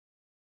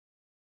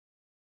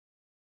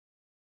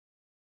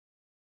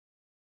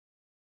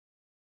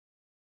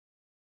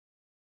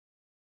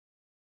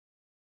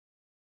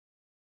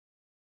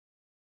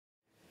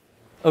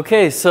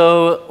Okay,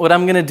 so what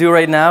I'm going to do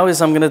right now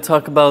is I'm going to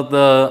talk about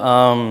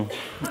the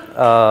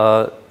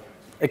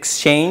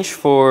exchange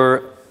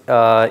for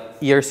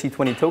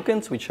ERC20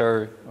 tokens, which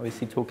are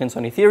obviously tokens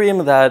on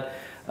Ethereum that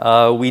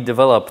we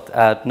developed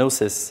at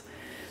Gnosis.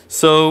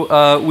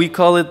 So we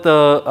call it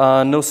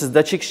the Gnosis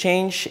Dutch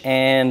exchange,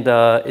 and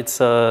it's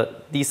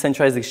a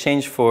decentralized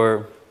exchange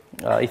for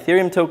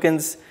Ethereum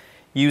tokens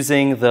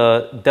using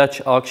the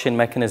Dutch auction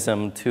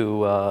mechanism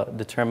to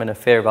determine a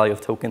fair value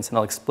of tokens, and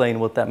I'll explain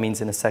what that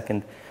means in a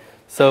second.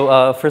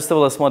 So first of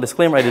all, a small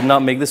disclaimer, I did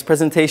not make this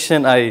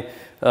presentation. I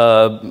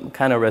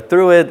kind of read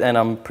through it, and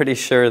I'm pretty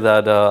sure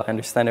that I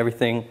understand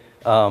everything.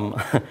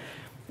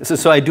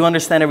 So I do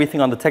understand everything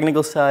on the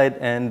technical side,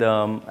 and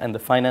the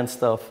finance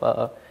stuff.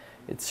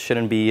 It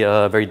shouldn't be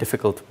very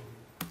difficult.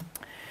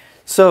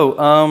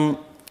 So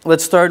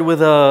let's start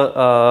with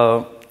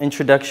an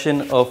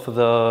introduction of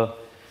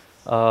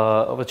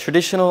a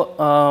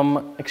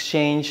traditional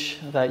exchange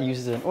that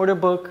uses an order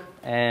book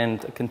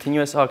and a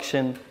continuous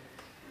auction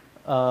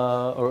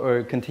or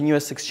a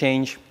continuous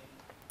exchange.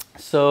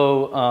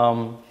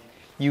 So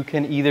you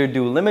can either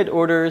do limit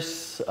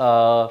orders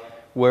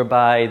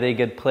whereby they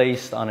get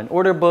placed on an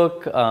order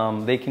book.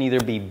 They can either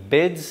be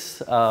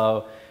bids,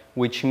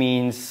 which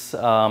means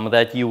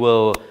that you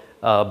will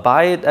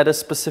buy it at a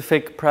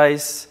specific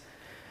price,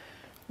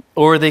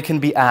 or they can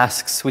be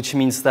asks, which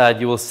means that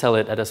you will sell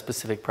it at a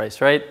specific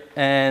price, right?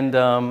 And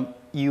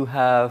you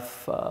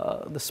have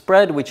the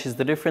spread, which is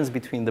the difference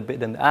between the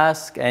bid and the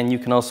ask, and you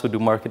can also do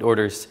market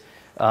orders,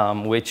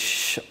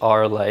 which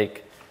are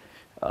like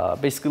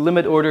basically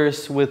limit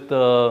orders with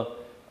the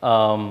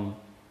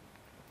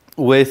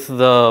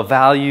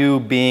value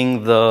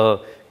being the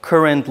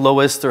current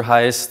lowest or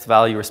highest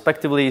value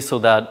respectively, so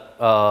that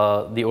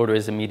the order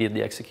is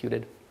immediately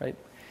executed, right?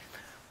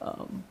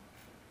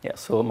 Yeah,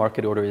 so a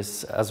market order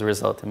is, as a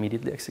result,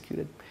 immediately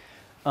executed.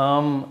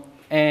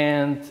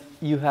 And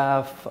you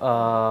have,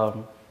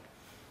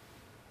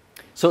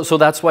 so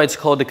that's why it's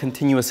called a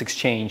continuous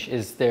exchange,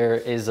 is there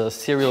is a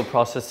serial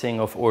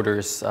processing of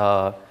orders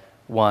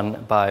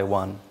one by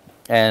one.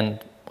 And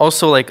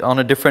also, like on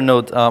a different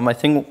note, I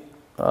think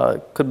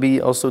could be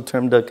also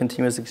termed a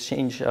continuous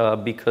exchange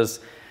because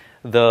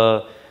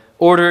the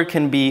order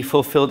can be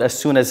fulfilled as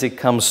soon as it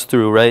comes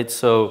through, right?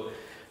 So,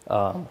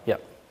 yeah.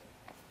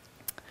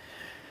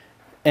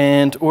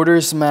 And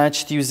orders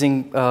matched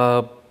using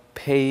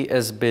pay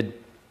as bid.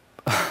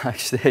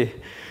 Actually,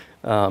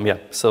 yeah.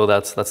 So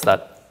that's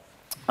that.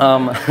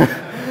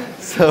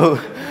 So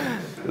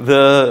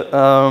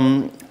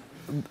the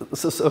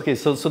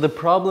so the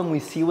problem we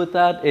see with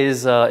that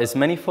is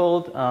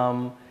manifold.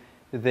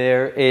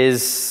 There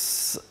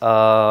is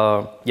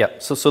yeah.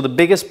 So the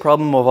biggest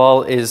problem of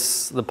all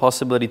is the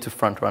possibility to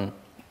front run,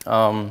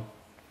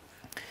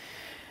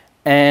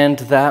 and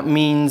that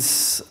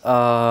means.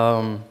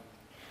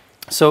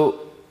 So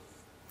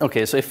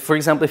if, for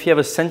example, if you have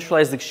a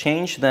centralized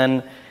exchange,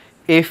 then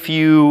if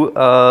you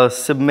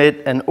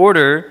submit an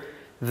order,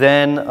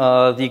 then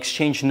the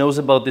exchange knows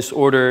about this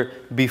order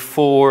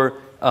before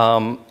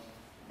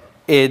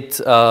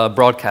it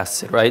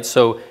broadcasts it, right?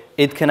 So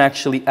it can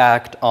actually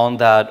act on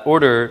that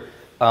order,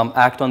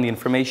 act on the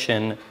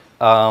information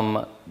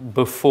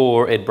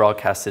before it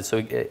broadcasts it. So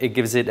it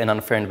gives it an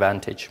unfair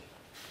advantage.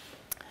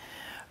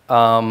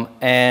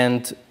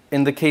 And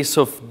in the case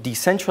of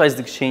decentralized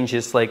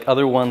exchanges, like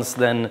other ones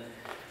than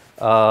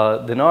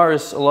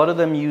ours, a lot of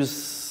them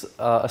use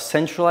a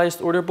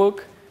centralized order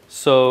book.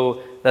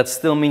 So that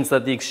still means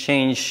that the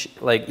exchange,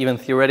 like even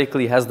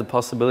theoretically, has the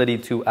possibility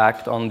to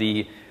act on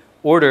the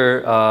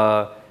order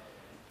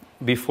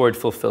before it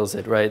fulfills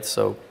it, right?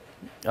 So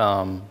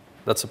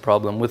that's a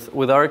problem.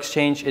 With our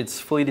exchange, it's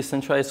fully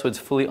decentralized, so it's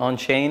fully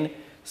on-chain.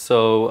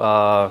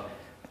 So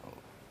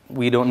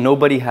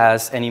nobody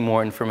has any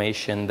more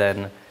information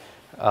than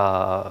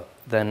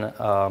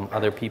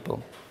other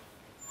people.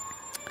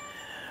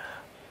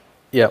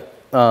 Yeah.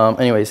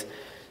 Anyways,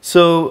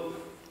 so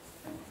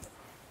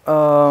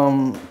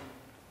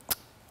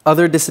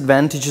other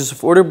disadvantages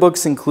of order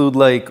books include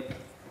like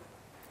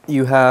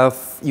you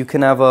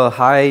can have a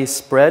high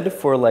spread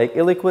for like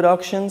illiquid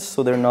auctions,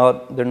 so they're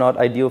not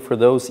ideal for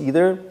those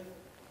either.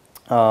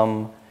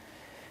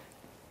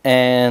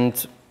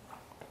 And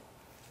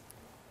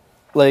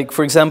like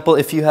for example,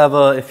 if you have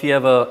a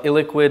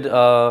illiquid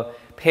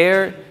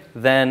pair,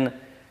 then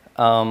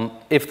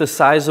if the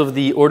size of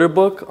the order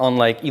book on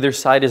like either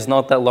side is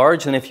not that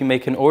large, and if you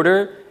make an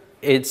order,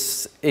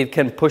 it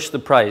can push the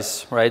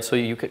price, right? So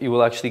you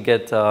will actually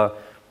get a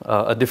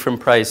different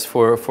price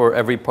for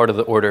every part of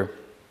the order.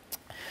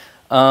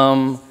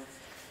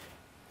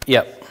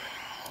 Yeah,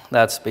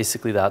 that's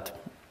basically that.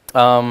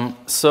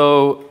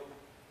 So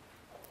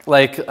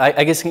like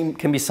I guess it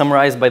can be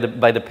summarized by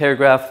the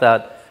paragraph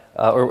that.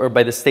 Or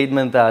by the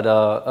statement that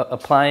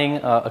applying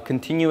a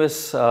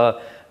continuous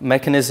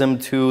mechanism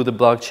to the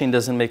blockchain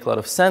doesn't make a lot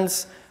of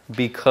sense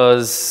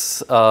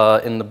because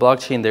in the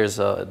blockchain there's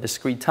a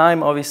discrete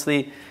time,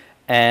 obviously,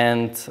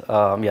 and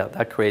yeah,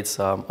 that creates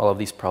all of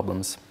these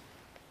problems.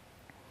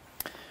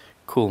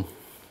 Cool.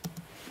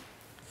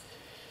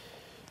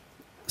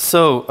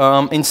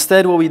 So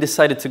instead what we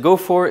decided to go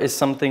for is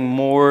something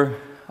more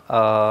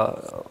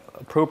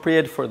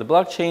appropriate for the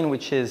blockchain,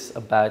 which is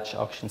a batch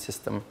auction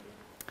system.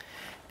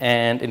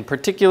 And in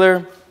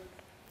particular,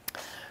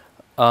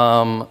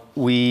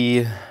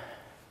 we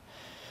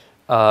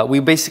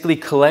basically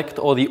collect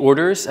all the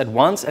orders at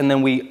once and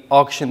then we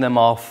auction them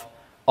off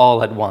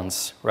all at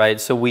once,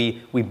 right? So we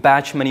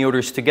batch many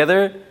orders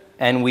together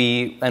and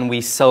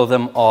we sell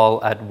them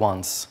all at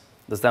once.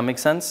 Does that make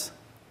sense?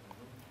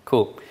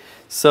 Cool.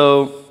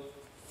 So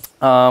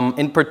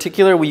in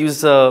particular, we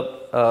use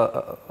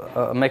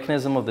a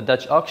mechanism of the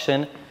Dutch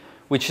auction,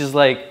 which is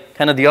like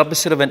kind of the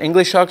opposite of an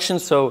English auction.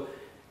 So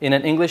in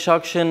an English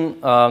auction,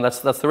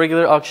 that's the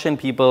regular auction,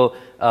 people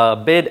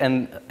bid,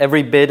 and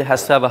every bid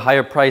has to have a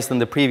higher price than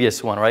the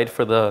previous one, right,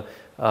 for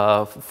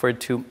it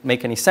to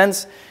make any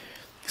sense.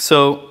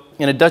 So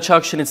in a Dutch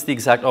auction, it's the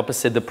exact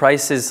opposite. The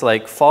price is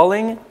like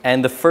falling,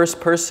 and the first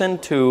person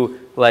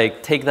to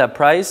like take that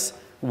price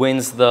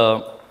wins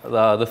the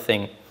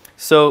thing.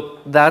 So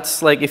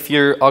that's like if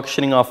you're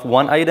auctioning off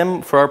one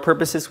item. For our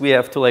purposes, we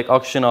have to like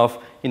auction off,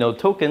 you know,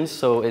 tokens.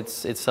 So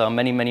it's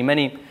many, many,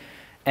 many,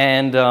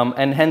 and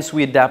hence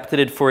we adapted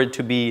it for it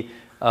to be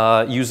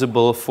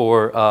usable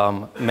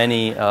for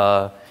many,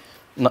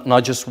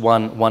 not just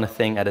one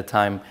thing at a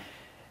time.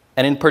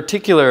 And in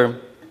particular,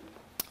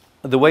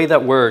 the way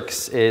that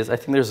works is, I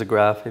think there's a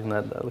graph even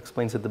that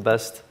explains it the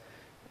best.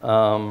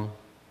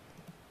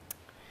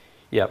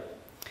 Yeah.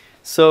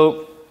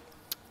 So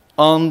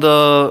on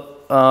the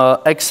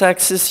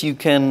x-axis, you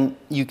can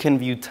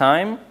view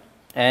time,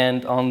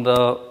 and on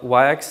the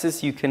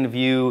y-axis, you can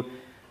view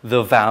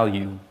the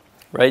value,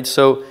 right?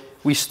 So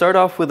we start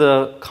off with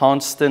a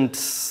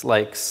constant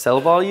like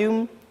sell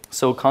volume,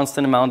 so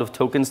constant amount of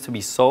tokens to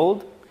be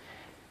sold,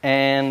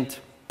 and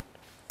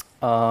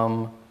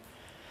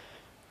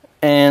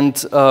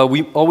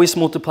we always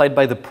multiply it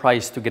by the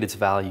price to get its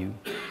value,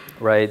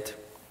 right?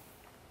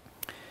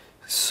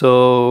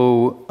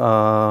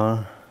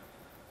 So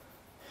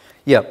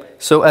yeah.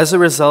 So as a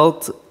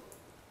result,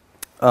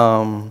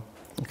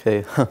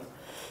 okay.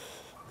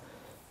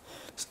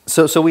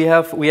 So we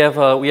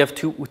have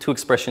two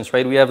expressions,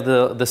 right? We have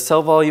the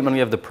sell volume and we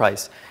have the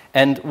price.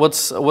 And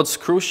what's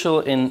crucial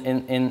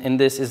in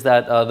this is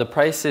that the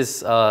price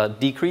is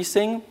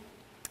decreasing,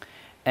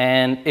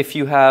 and if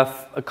you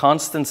have a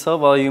constant sell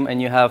volume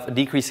and you have a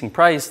decreasing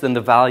price, then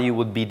the value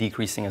would be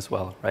decreasing as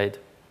well, right?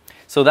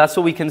 So that's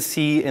what we can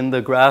see in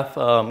the graph.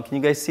 Can you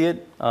guys see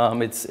it?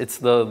 It's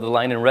the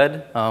line in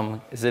red.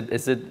 Is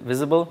it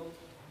visible?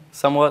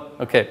 Somewhat?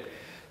 Okay.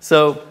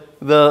 So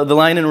the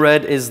line in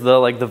red is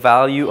the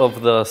value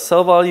of the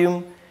sell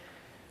volume.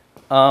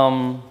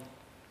 And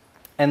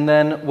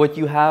then what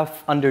you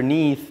have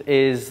underneath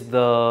is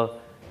the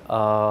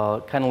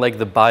kind of like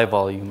the buy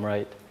volume,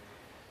 right?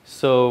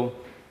 So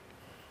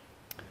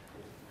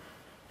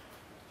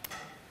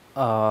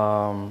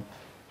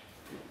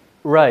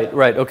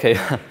right, okay.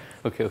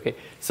 Okay.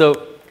 So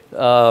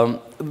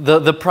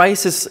the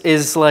price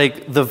is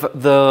like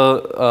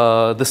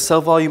the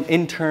sell volume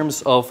in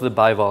terms of the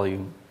buy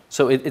volume.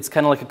 So it's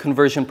kind of like a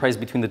conversion price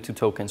between the two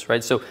tokens,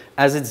 right? So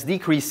as it's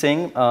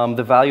decreasing,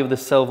 the value of the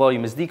sell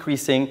volume is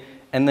decreasing,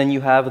 and then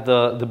you have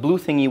the blue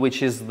thingy,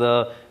 which is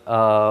the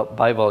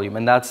buy volume,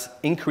 and that's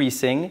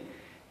increasing,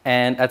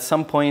 and at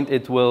some point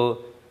it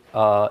will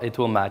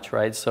match,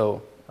 right?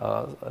 So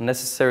a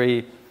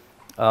necessary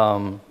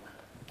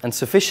and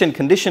sufficient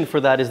condition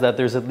for that is that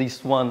there's at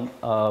least one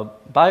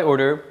buy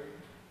order,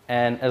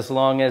 and as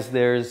long as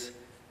there's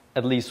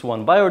at least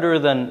one buy order,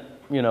 then,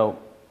 you know,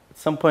 at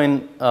some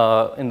point,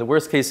 in the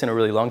worst case, in a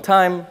really long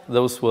time,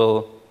 those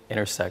will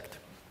intersect.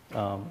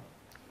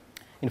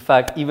 In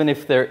fact, even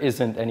if there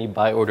isn't any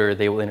buy order,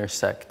 they will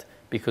intersect,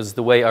 because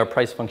the way our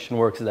price function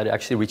works is that it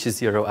actually reaches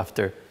 0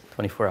 after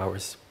 24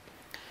 hours.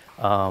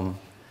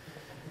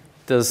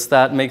 Does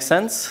that make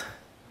sense?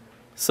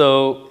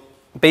 So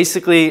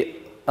basically,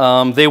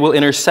 they will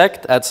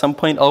intersect at some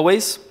point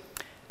always,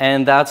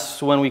 and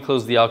that's when we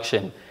close the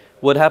auction.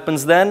 What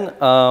happens then?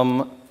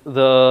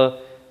 The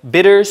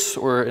bidders,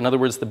 or in other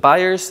words, the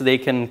buyers, they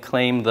can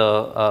claim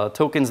the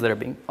tokens that are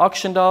being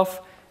auctioned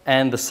off,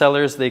 and the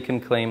sellers, they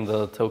can claim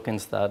the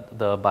tokens that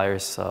the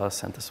buyers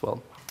sent as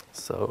well.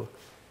 So,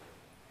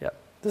 yeah,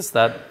 does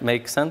that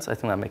make sense? I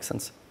think that makes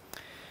sense.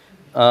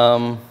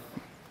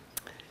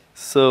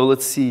 So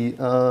let's see.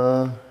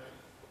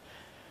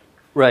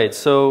 Right.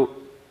 So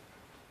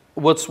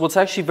what's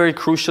actually very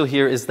crucial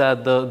here is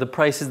that the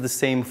price is the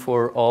same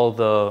for all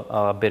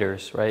the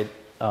bidders, right?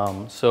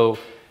 So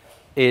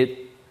it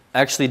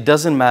actually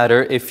doesn't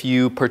matter if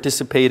you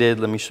participated.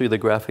 Let me show you the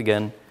graph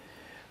again.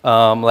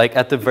 Like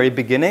at the very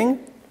beginning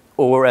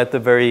or at the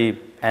very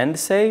end,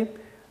 say,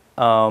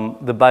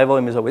 the buy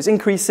volume is always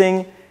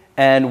increasing,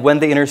 and when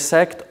they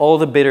intersect, all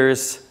the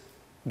bidders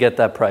get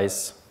that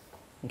price.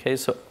 Okay,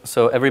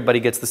 so everybody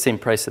gets the same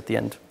price at the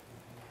end.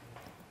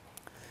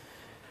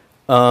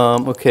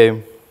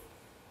 Okay.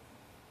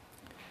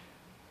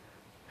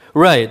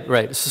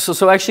 Right.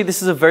 So actually,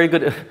 this is a very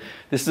good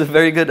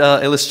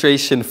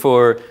illustration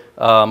for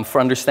for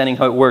understanding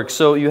how it works.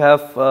 So you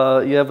have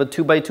a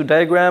 2x2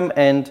 diagram,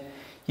 and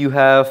you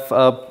have,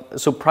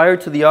 so prior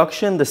to the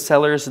auction, the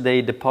sellers,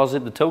 they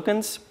deposit the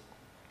tokens,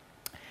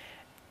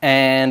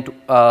 and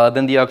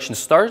then the auction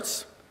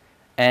starts,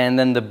 and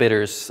then the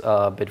bidders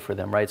bid for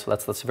them, right? So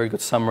that's a very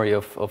good summary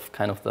of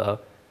kind of the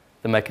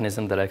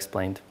mechanism that I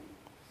explained.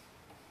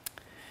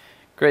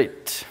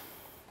 Great.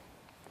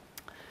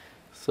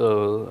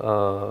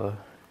 So,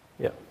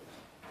 yeah.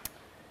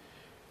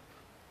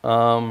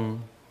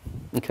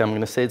 Okay, I'm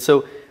going to say it.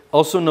 So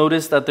also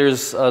notice that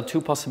there's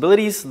two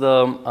possibilities.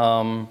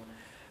 The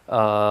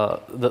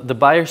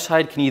buyer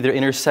side can either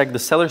intersect the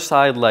seller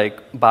side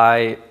like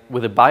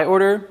with a buy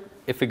order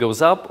if it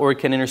goes up, or it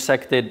can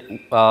intersect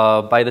it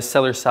by the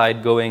seller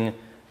side going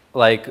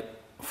like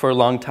for a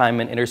long time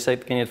and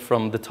intersecting it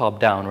from the top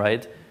down,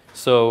 right?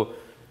 So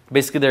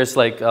basically there's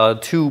like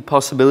two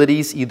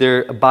possibilities.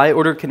 Either a buy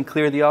order can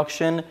clear the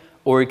auction,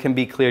 or it can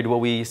be cleared what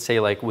we say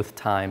like with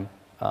time.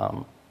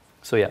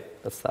 So yeah,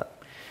 that's that.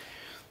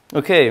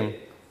 Okay,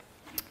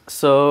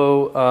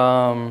 so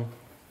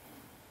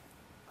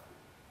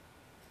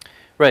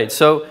right,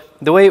 so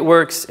the way it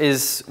works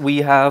is we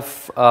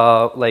have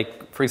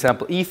like, for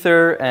example,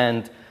 Ether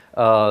and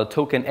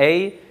token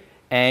A,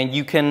 and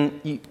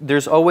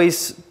there's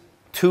always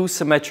two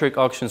symmetric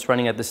auctions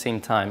running at the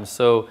same time.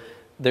 So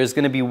there's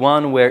going to be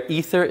one where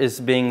Ether is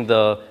being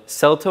the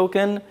sell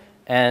token,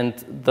 and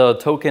the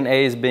token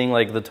A is being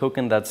like the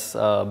token that's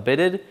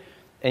bidded.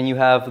 And you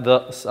have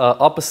the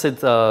opposite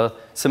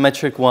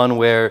symmetric one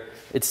where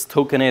it's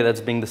token A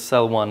that's being the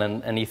sell one,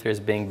 and Ether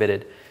is being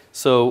bidded.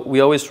 So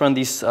we always run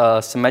these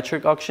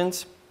symmetric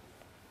auctions.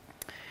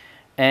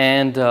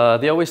 And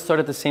they always start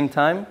at the same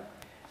time.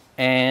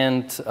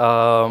 And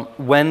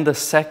when the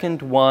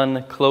second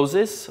one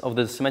closes of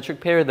the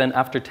symmetric pair, then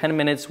after 10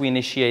 minutes, we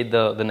initiate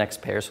the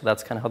next pair. So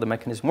that's kind of how the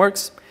mechanism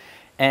works.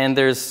 And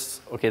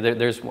there's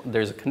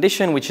a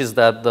condition, which is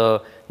that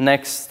the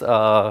next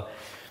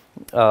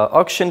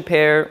auction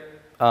pair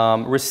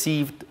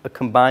received a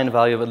combined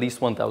value of at least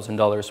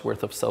 $1,000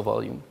 worth of sell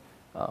volume.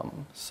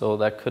 So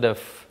that could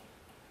have,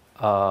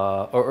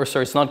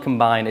 sorry, it's not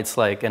combined, it's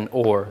like an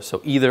or.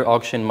 So either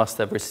auction must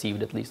have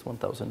received at least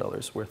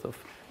 $1,000 worth of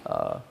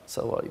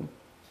sell volume.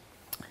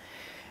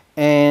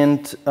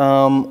 And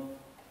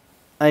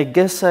I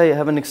guess I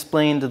haven't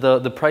explained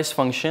the price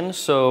function,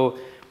 so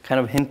kind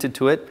of hinted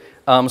to it.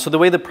 So the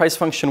way the price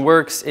function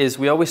works is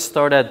we always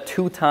start at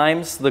 2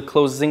 times the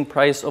closing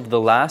price of the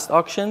last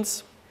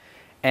auctions,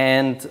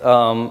 and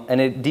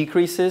it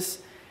decreases,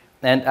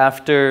 and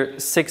after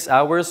 6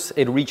 hours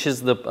it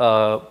reaches the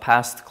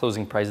past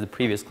closing price, the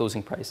previous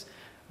closing price,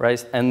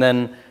 right? And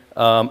then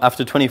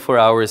after 24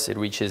 hours it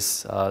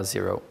reaches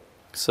 0.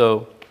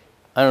 So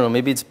I don't know,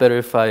 maybe it's better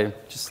if I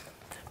just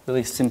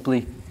really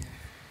simply.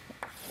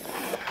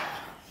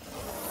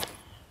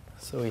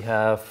 So we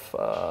have.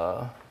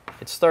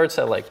 It starts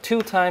at like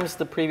 2 times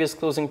the previous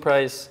closing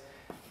price,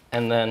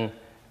 and then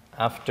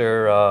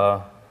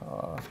after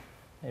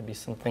maybe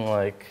something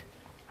like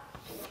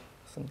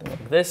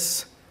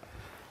this.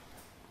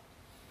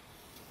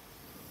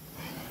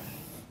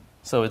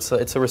 So it's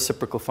a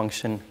reciprocal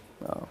function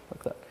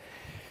like that.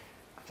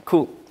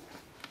 Cool.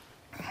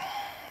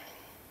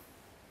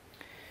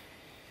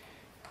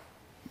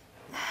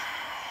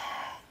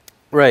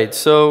 Right.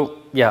 So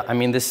yeah, I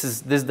mean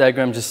this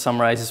diagram just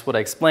summarizes what I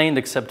explained,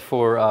 except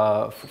for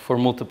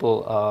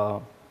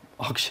multiple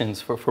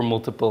auctions for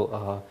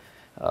multiple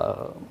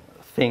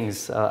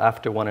things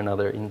after one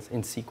another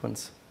in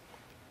sequence.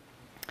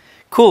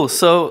 Cool.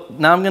 So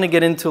now I'm going to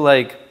get into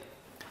like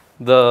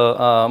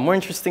the more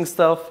interesting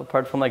stuff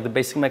apart from like the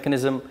basic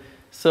mechanism.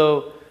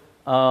 So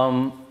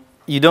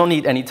you don't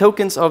need any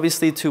tokens,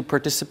 obviously, to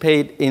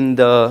participate in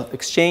the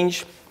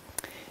exchange.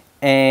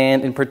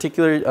 And in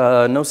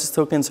particular, Gnosis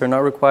tokens are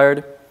not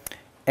required.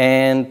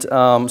 And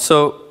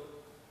so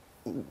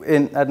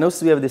at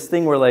Gnosis, we have this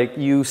thing where like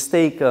you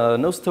stake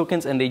Gnosis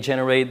tokens, and they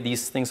generate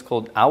these things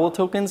called OWL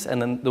tokens,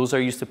 and then those are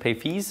used to pay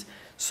fees.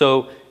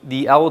 So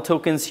the OWL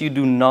tokens, you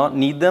do not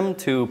need them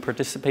to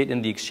participate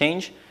in the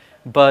exchange.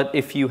 But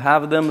if you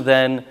have them,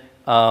 then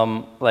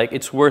like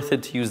it's worth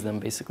it to use them,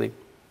 basically.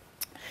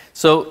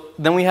 So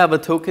then we have a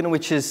token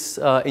which is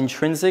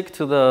intrinsic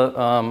to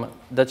the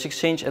Dutch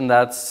exchange, and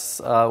that's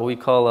what we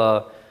call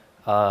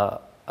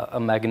a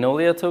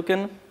Magnolia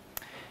token.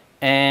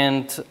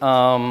 And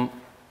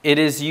it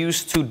is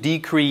used to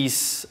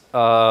decrease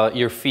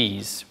your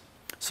fees.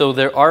 So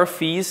there are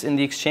fees in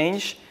the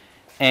exchange,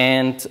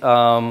 and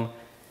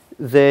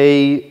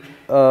they,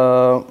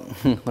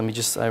 let me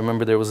just, I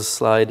remember there was a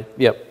slide.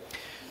 Yep.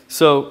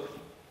 So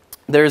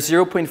there's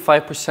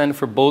 0.5%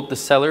 for both the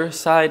seller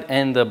side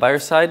and the buyer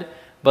side,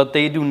 but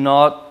they do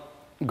not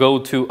go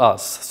to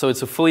us. So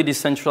it's a fully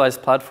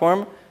decentralized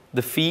platform.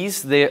 The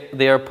fees,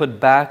 they are put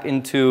back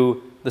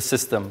into the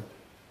system.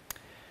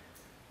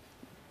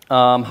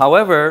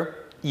 However,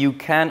 you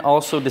can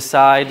also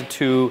decide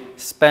to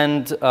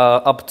spend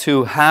up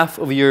to half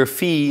of your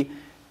fee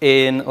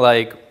in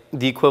like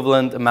the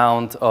equivalent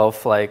amount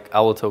of like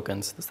OWL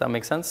tokens. Does that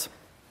make sense?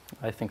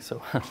 I think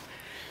so.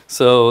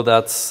 So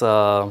that's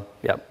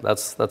yeah,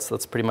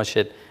 that's pretty much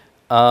it.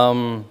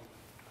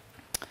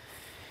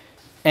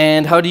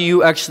 And how do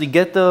you actually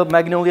get the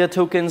Magnolia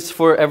tokens?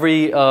 For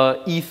every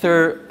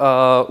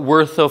Ether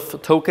worth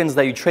of tokens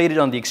that you traded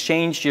on the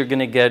exchange, you're going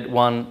to get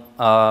one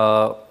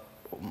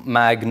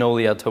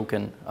Magnolia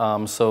token.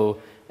 So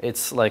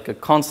it's like a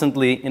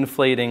constantly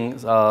inflating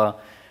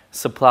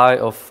supply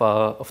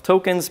of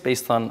tokens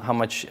based on how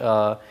much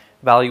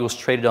value was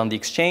traded on the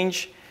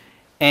exchange.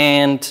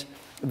 And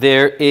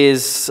there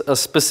is a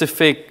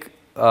specific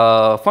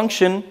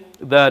function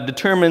that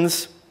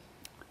determines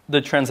the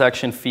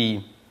transaction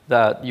fee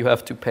that you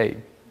have to pay.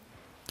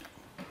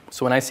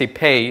 So when I say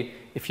pay,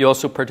 if you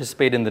also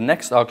participate in the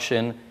next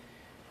auction,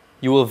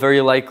 you will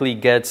very likely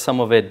get some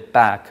of it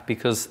back,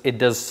 because it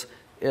does,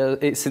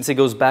 since it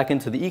goes back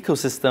into the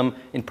ecosystem,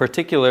 in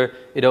particular,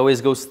 it always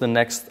goes to the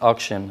next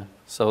auction.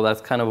 So that's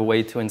kind of a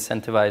way to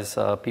incentivize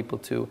people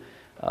to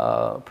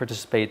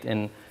participate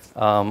in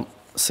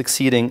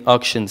succeeding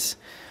auctions.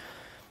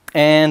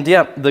 And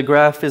yeah, the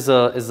graph is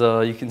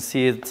you can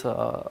see it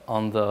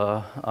on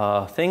the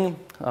thing,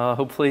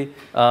 hopefully.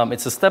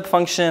 It's a step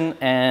function,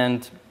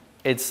 and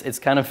it's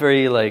kind of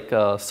very like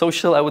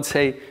social, I would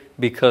say,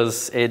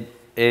 because it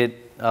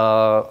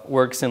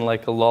works in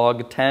like a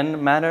log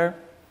 10 manner.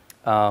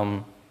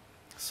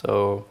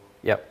 So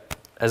yeah,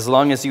 as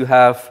long as you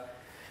have,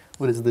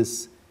 what is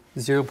this,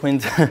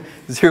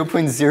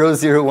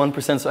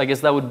 0.001%, so I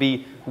guess that would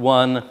be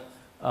one,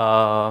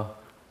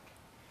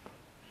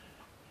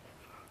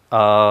 that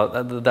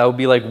would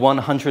be like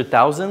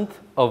 100,000th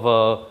of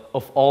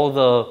all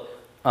the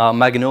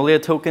Magnolia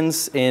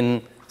tokens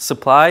in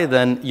supply,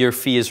 then your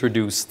fee is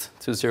reduced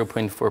to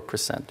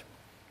 0.4%.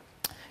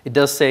 It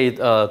does say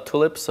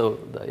Tulip, so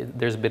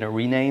there's been a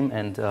rename,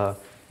 and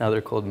now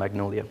they're called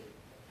Magnolia.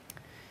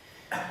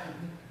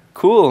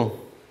 Cool.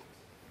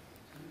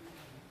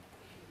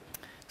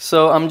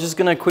 So I'm just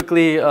going to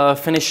quickly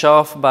finish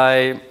off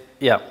by,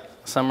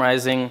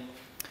 summarizing.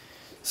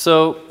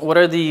 So what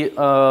are the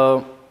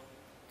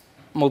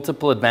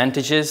multiple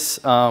advantages?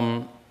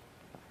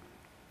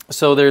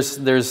 So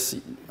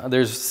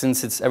there's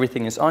since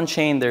everything is on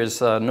chain,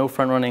 there's no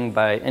front running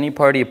by any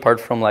party apart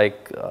from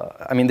like,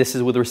 I mean, this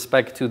is with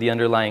respect to the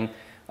underlying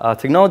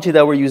technology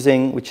that we're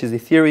using, which is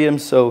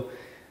Ethereum. So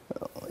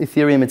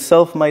Ethereum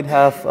itself might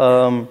have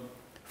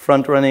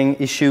front running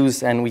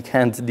issues, and we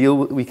can't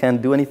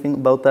do anything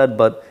about that,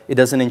 but it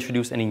doesn't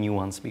introduce any new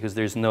ones because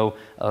there's no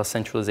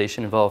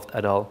centralization involved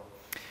at all.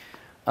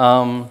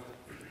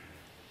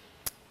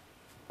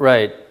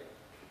 Right.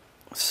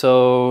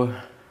 So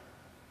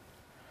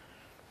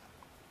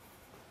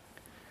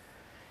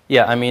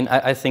yeah, I mean,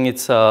 I think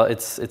it's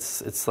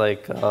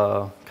like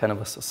kind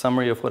of a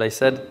summary of what I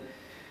said.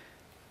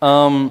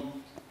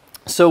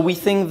 So we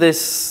think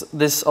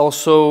this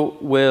also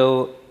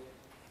will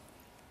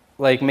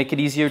like make it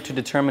easier to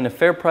determine a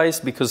fair price,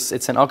 because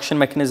it's an auction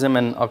mechanism,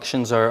 and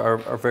auctions are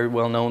very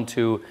well known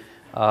to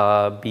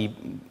be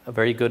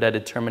very good at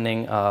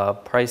determining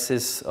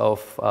prices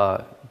of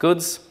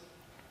goods.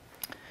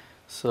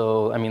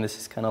 So I mean, this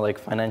is kind of like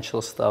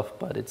financial stuff,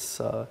 but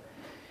it's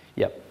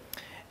yeah.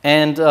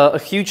 And a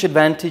huge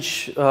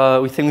advantage,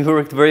 we think we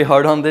worked very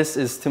hard on this,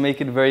 is to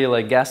make it very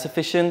like gas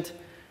efficient.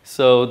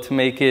 So to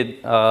make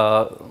it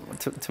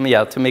to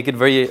make it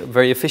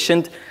very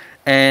efficient,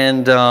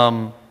 and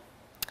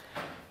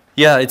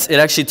yeah, it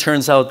actually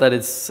turns out that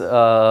it's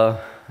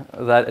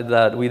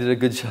that we did a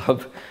good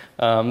job.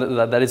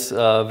 That is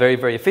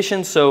very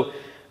efficient. So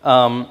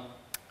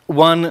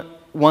one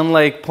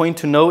like point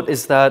to note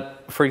is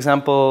that, for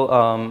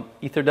example,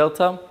 Ether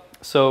Delta.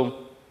 So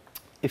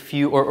if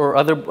you or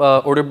other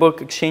order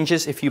book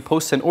exchanges, if you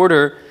post an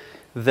order,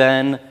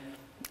 then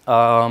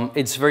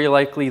it's very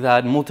likely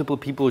that multiple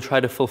people will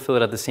try to fulfill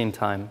it at the same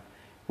time.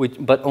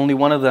 But only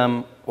one of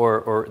them,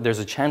 or there's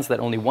a chance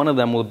that only one of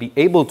them will be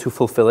able to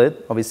fulfill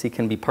it. Obviously, it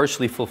can be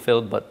partially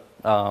fulfilled, but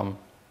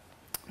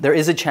there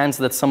is a chance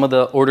that some of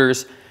the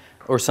orders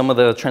or some of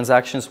the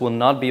transactions will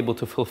not be able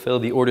to fulfill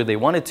the order they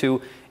wanted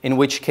to, in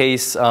which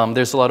case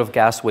there's a lot of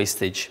gas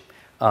wastage.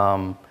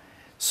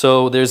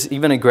 So there's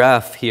even a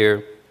graph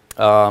here,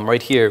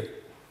 right here,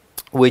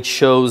 which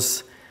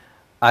shows,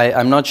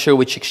 I'm not sure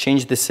which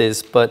exchange this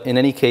is, but in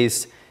any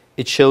case,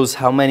 it shows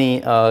how many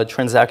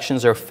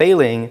transactions are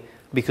failing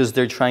because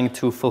they're trying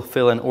to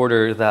fulfill an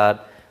order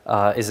that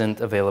isn't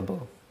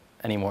available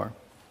anymore.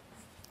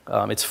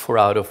 It's 4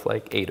 out of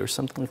like 8 or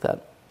something like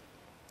that.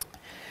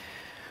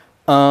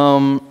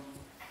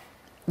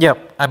 Yeah,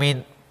 I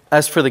mean,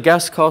 as for the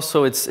gas cost,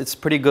 so it's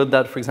pretty good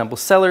that, for example,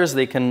 sellers,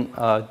 they can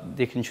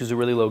choose a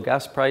really low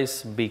gas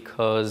price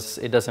because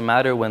it doesn't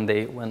matter when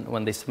they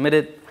submit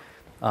it.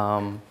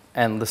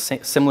 And the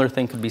similar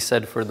thing could be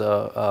said for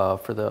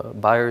the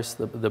buyers,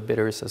 the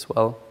bidders as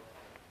well.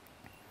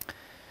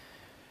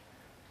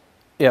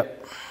 Yeah.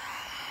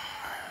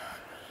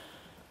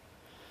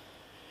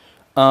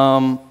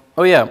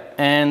 Oh yeah,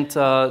 and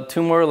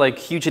 2 more like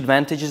huge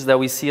advantages that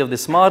we see of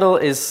this model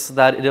is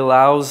that it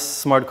allows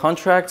smart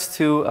contracts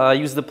to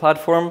use the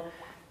platform,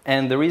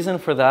 and the reason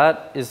for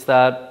that is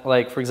that,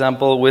 like, for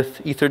example,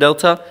 with Ether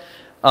Delta,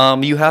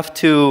 you have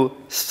to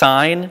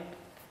sign.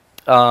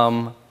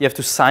 You have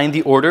to sign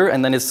the order,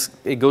 and then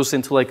it goes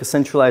into like a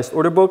centralized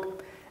order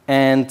book.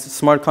 And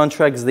smart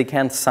contracts, they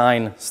can't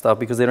sign stuff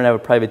because they don't have a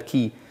private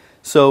key.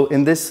 So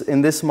in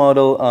this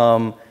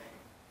model,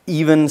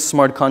 even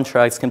smart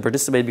contracts can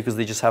participate because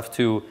they just have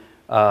to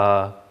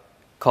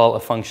call a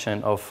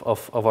function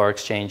of our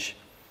exchange.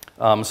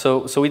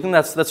 So we think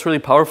that's really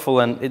powerful,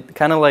 and it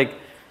kind of like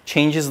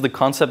changes the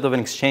concept of an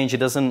exchange. It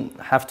doesn't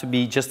have to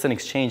be just an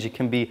exchange. It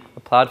can be a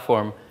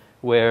platform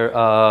where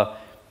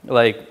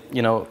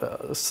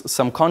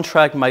some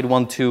contract might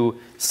want to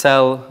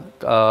sell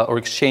or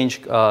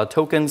exchange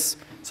tokens,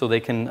 so they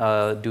can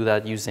do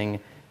that using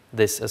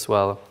this as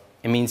well.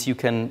 It means you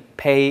can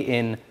pay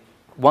in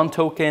one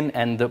token,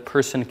 and the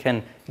person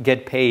can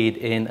get paid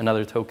in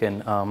another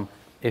token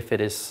if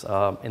it is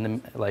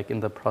in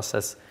the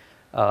process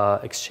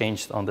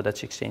exchanged on the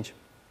Dutch exchange.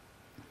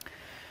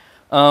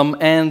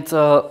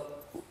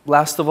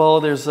 Last of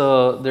all, there's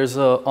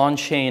a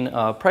on-chain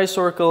price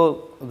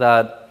oracle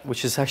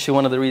which is actually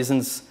one of the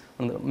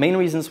main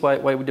reasons why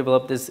we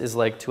developed this is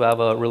like to have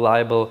a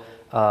reliable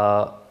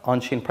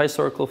on-chain price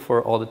oracle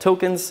for all the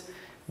tokens,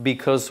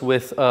 because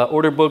with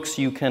order books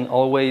you can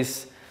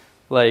always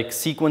like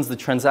sequence the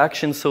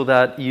transaction so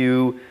that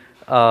you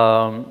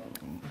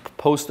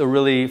post a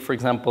really, for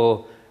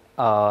example,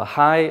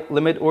 high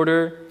limit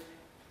order,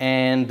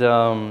 and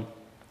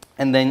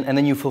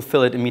then you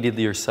fulfill it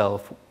immediately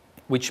yourself,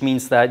 which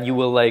means that you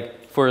will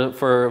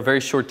for a very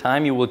short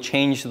time you will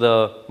change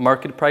the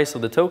market price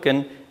of the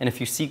token, and if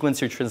you sequence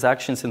your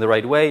transactions in the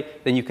right way,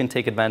 then you can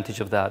take advantage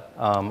of that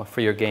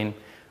for your gain,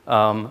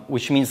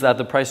 which means that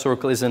the price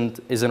oracle isn't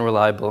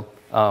reliable.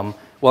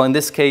 Well, in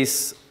this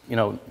case,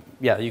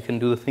 yeah, you can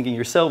do the thinking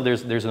yourself.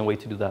 There's no way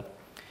to do that.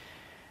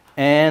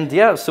 And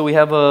yeah, so we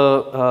have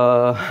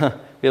a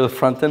we have a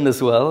front end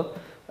as well.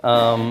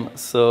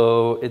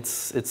 So it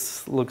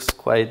looks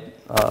quite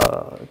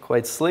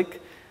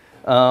slick.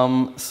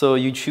 So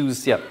you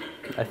choose, yeah,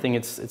 I think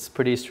it's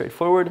pretty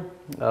straightforward,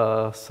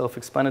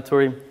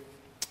 self-explanatory.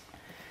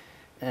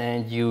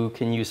 And you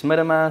can use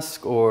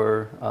MetaMask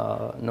or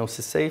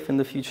Gnosis Safe in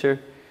the future.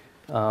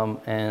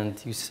 And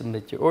you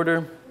submit your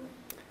order,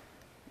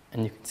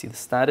 and you can see the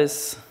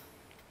status.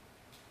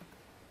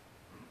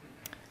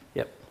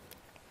 Yep.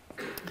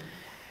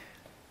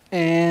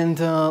 And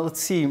let's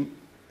see.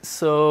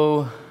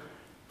 So,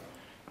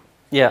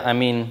 yeah, I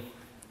mean,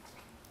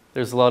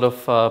 there's a lot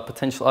of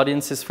potential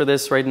audiences for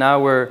this. Right now,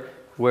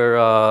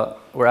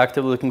 we're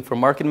actively looking for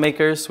market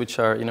makers, which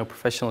are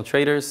professional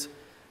traders.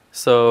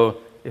 So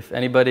if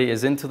anybody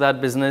is into that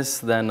business,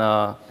 then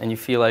and you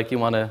feel like you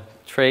want to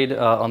trade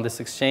on this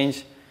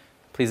exchange,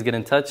 please get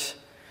in touch.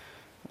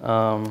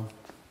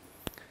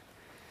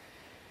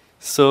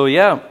 So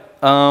yeah,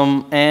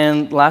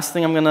 and last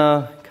thing I'm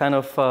gonna kind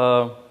of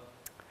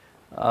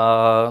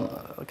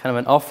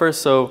an offer.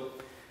 So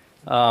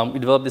we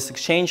developed this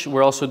exchange.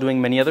 We're also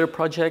doing many other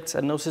projects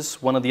at Gnosis.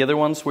 One of the other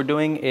ones we're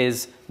doing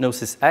is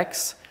Gnosis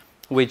X,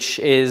 which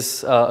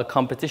is a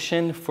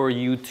competition for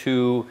you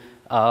to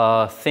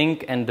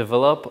think and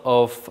develop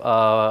of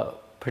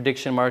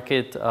prediction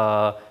market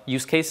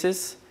use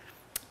cases.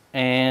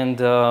 And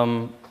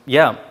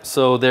yeah,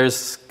 so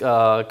there's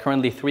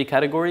currently 3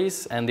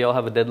 categories, and they all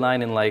have a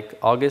deadline in like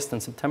August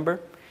and September.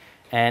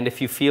 And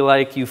if you feel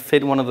like you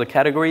fit one of the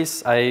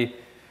categories, I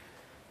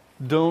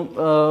don't.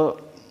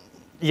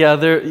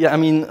 I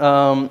mean,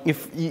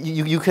 if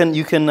you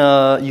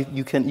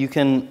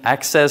can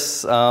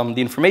access the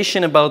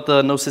information about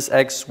the Gnosis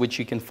X, which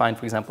you can find,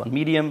 for example, on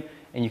Medium,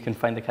 and you can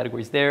find the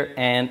categories there.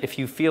 And if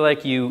you feel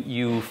like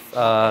you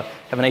have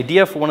an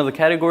idea for one of the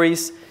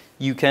categories,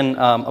 you can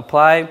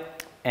apply,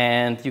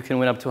 and you can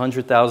win up to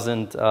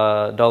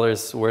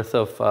 $100,000 worth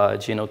of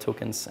GNO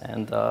tokens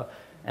and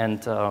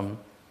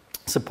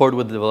support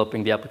with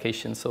developing the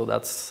application. So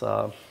that's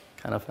kind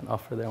of an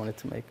offer that I wanted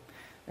to make.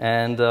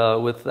 And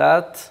with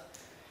that,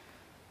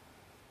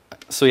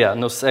 so yeah,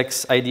 Gnosis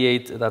X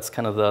ID8, that's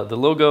kind of the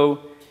logo.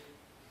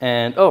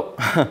 And oh,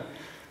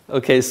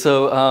 okay,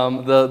 so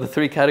the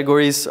 3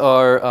 categories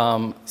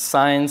are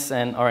science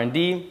and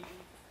R&D,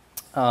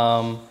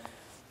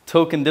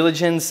 token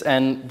diligence,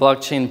 and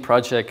blockchain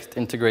project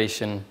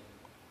integration.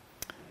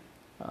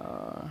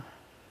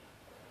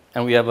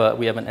 And we have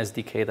an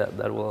SDK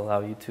that will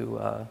allow you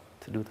to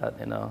do that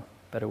in a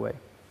better way.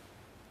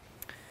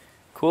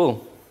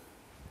 Cool.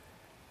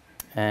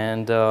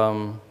 And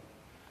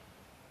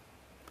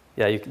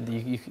yeah, you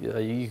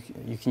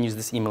can use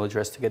this email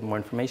address to get more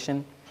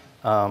information.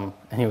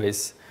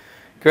 Anyways,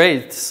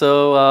 great.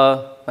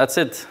 So that's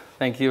it.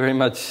 Thank you very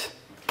much.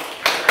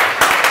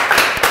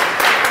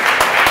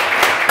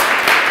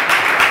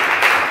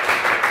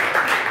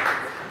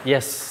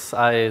 Yes,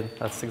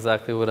 that's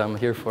exactly what I'm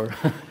here for.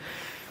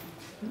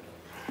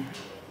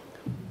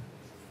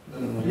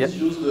 Please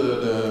use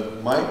the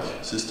mic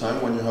this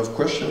time when you have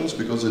questions,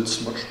 because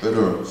it's much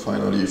better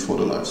finally for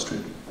the live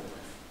stream.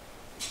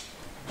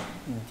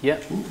 Yeah.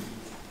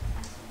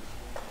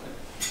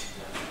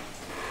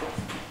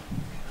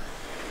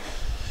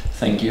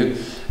 Thank you.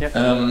 Yeah.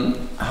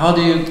 How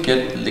do you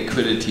get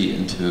liquidity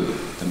into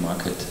the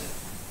market?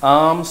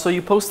 So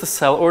you post a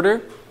sell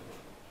order.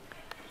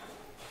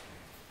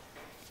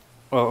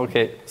 Well,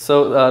 okay.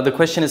 So the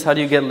question is, how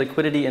do you get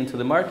liquidity into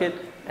the market?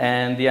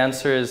 And the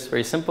answer is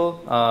very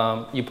simple.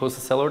 You post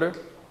a sell order.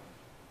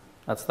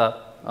 That's that.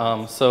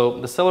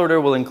 So the sell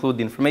order will include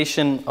the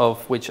information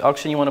of which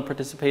auction you want to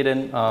participate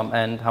in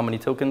and how many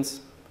tokens.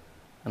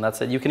 And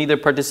that's it. You can either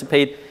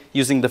participate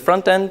using the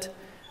front end,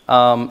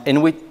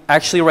 in which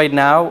actually right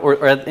now, or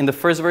in the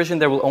first version,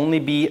 there will only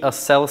be a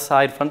sell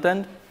side front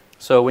end.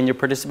 So when you're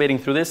participating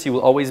through this, you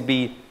will always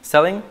be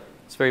selling.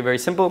 It's very, very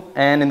simple.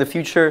 And in the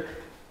future,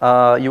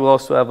 you will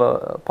also have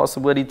a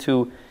possibility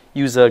to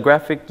use a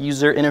graphic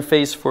user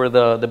interface for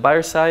the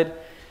buyer side.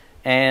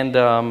 And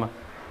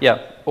yeah,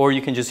 or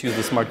you can just use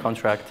the smart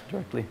contract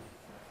directly.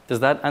 Does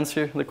that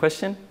answer the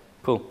question?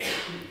 Cool.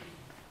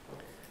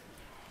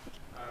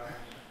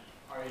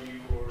 Are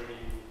you already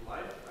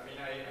live? I mean,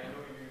 I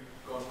know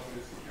you've gone through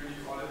the security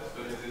audits,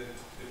 but is it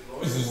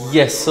deployed?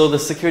 Yes, so the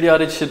security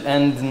audit should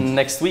end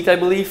next week, I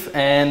believe,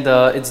 and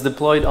it's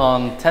deployed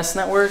on test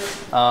network,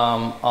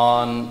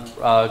 on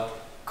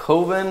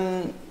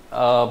Coven,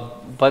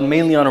 but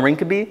mainly on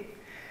Rinkeby.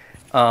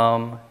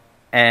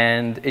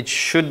 And it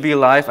should be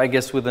live, I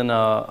guess, within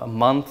a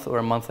month or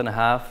a month and a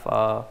half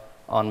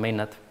on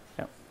mainnet.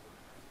 Yeah.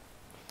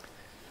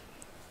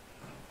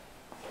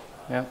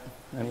 Yeah.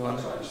 Anyone?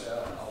 I'll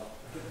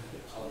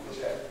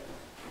project.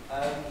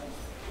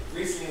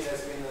 Recently,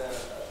 there's been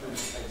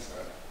thanks,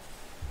 sorry.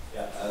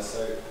 Yeah.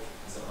 So.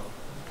 Is that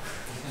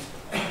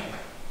on?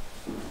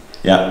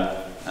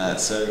 Yeah.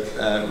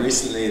 So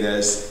recently,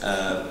 there's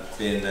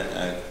been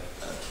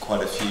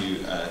quite a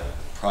few.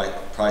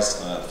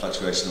 Price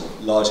fluctuation or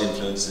large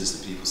influences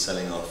that people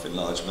selling off in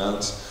large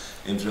amounts,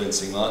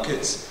 influencing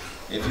markets.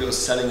 If you're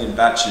selling in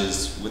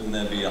batches, wouldn't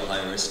there be a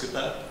high risk of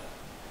that?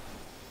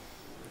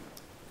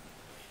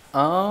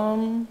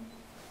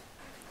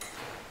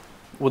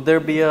 Would there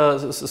be a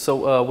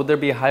would there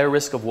be a higher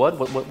risk of what?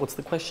 What's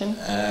the question?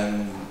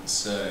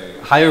 So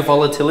higher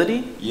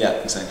volatility? Yeah,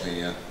 exactly.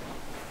 Yeah.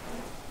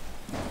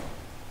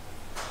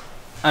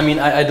 I mean,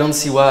 I don't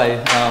see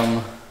why.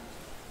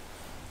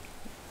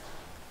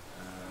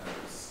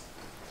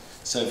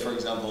 So, for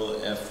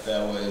example, if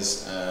there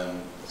was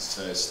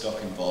stock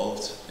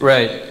involved,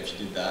 right? If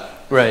you did that,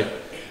 right?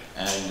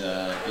 And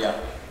yeah,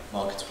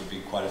 markets would be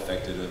quite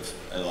affected of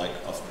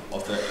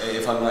the.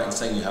 If I'm right in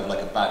saying you have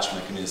like a batch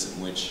mechanism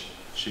which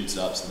shoots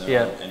up, so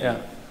there aren't any.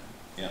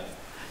 Yeah.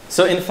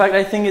 So in fact,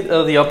 I think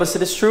the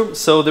opposite is true.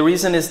 So the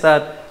reason is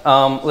that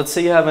let's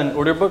say you have an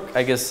order book.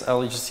 I guess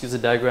I'll just use a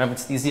diagram.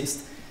 It's the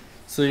easiest.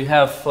 So you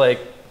have like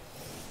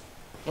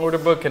an order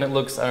book, and it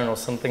looks, I don't know,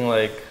 something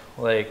like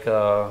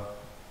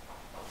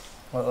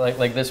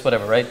this,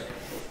 whatever, right?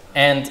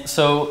 And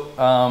so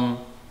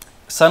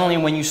suddenly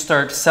when you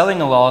start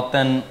selling a lot,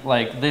 then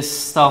like this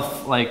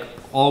stuff like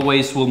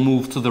always will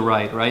move to the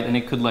right, right? And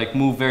it could like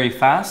move very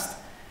fast.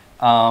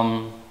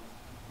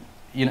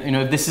 You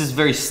know, if this is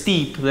very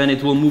steep, then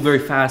it will move very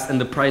fast and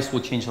the price will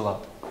change a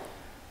lot,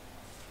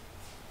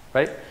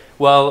 right?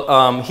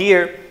 Well,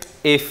 here,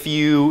 if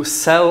you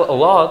sell a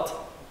lot,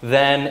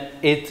 then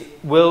it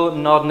will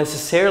not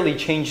necessarily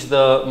change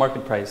the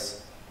market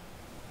price.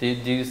 Do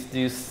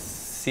you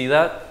see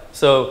that?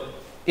 So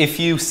if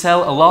you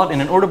sell a lot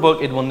in an order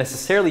book, it will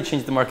necessarily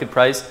change the market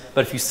price.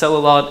 But if you sell a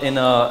lot in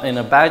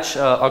a batch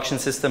auction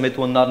system, it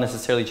will not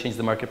necessarily change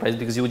the market price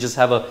because you will just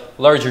have a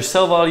larger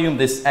sell volume.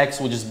 This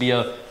X will just be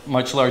a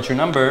much larger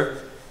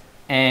number.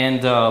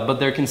 And, but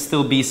there can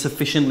still be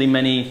sufficiently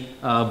many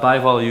buy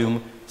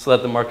volume so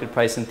that the market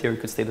price in theory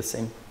could stay the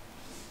same.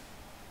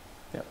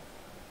 Yeah.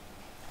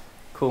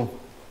 Cool.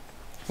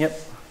 Yep.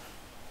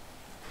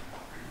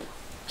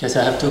 Okay, so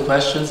I have two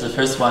questions. The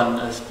first one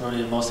is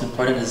probably the most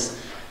important, is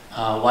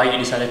why you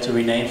decided to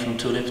rename from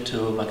Tulip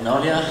to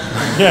Magnolia.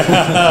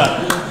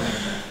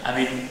 I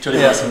mean,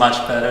 Tulip was much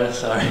better,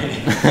 sorry.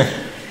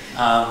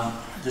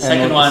 The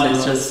second one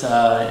is just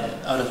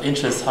out of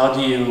interest, how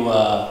do you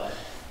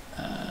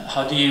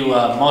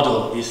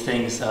model these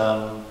things,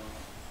 or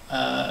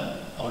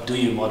do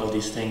you model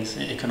these things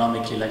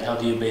economically? Like, how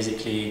do you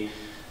basically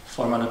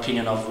form an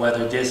opinion of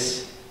whether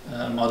this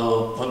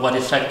model, what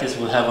effect this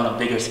will have on a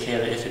bigger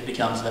scale if it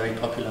becomes very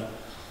popular?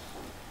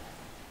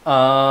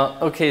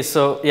 Okay,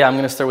 so yeah, I'm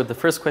going to start with the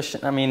first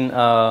question. I mean,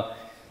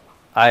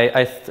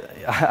 I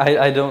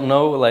don't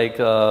know. Like,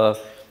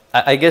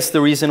 I guess the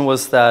reason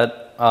was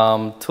that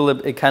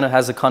Tulip, it kind of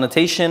has a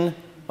connotation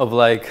of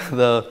like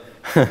a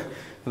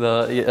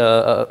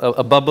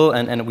bubble,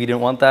 and we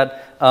didn't want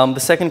that. The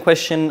second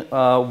question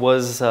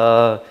was,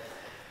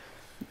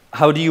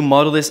 how do you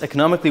model this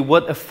economically?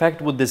 What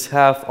effect would this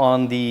have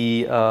on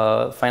the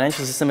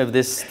financial system if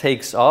this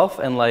takes off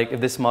and like if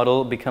this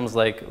model becomes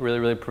like really,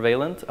 really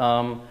prevalent?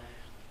 Well,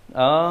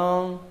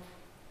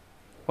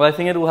 I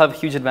think it will have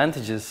huge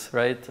advantages,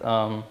 right?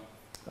 One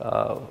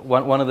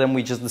of them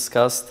we just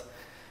discussed.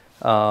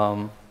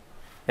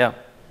 Yeah.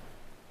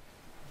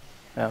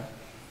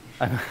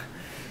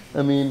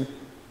 I mean,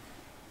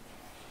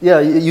 Yeah,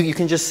 you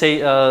can just say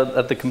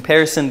that the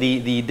comparison,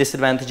 the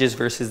disadvantages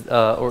versus,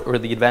 or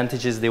the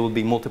advantages, they will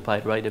be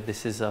multiplied, right, if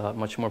this is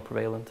much more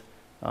prevalent.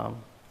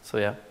 So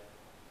yeah.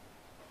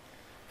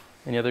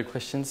 Any other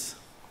questions?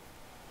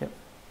 Yep.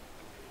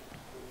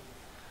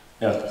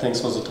 Yeah, thanks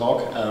for the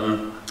talk.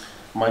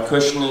 My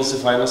question is,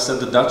 if I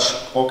understand the Dutch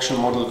auction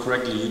model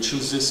correctly, you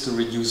choose this to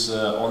reduce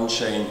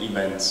on-chain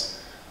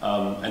events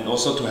and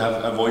also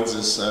to avoid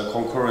this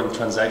concurrent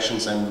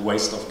transactions and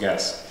waste of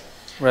gas.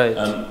 Right.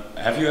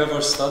 Have you ever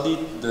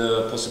studied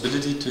the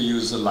possibility to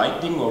use a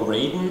Lightning or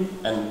Raiden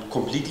and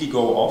completely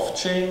go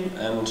off-chain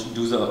and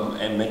do the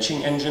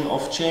matching engine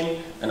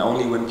off-chain, and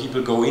only when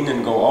people go in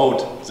and go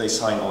out, they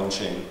sign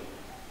on-chain?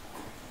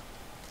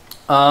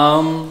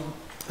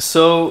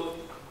 So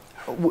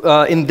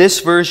in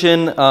this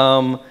version,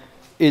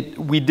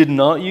 we did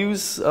not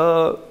use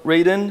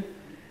Raiden,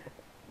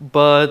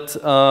 but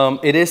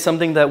it is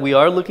something that we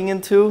are looking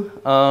into.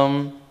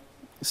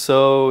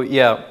 So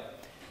yeah.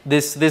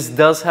 This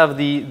does have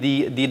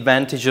the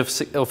advantage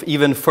of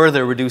even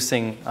further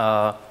reducing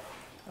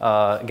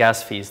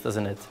gas fees,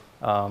 doesn't it?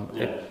 I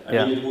mean,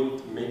 it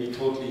would maybe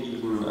totally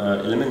even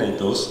eliminate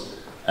those,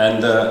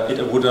 and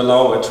it would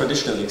allow a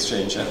traditional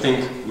exchange. I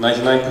think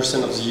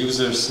 99% of the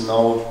users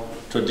know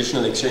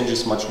traditional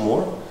exchanges much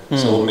more,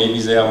 so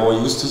maybe they are more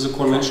used to the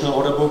conventional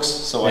order books.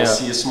 So I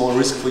see a small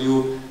risk for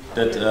you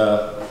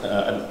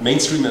that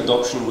mainstream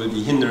adoption will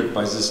be hindered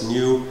by this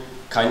new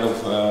kind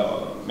of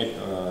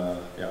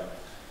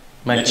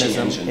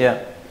mechanism. Yeah.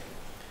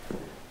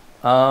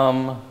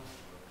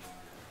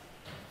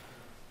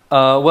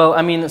 Well,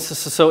 I mean,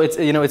 so it's,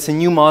 you know, it's a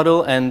new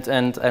model, and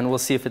we'll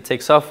see if it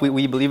takes off.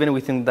 We believe in it. We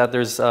think that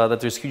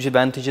there's huge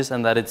advantages,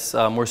 and that it's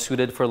more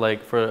suited for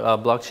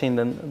blockchain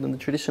than the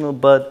traditional.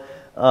 But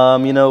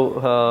you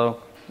know,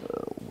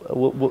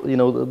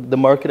 the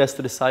market has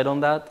to decide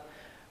on that.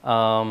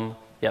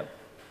 Yeah,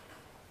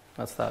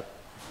 that's that.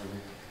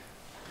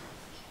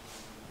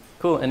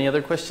 Cool. Any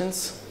other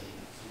questions?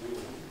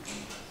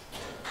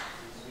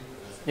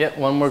 Yeah,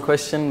 one more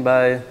question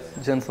by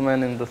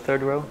gentleman in the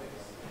third row.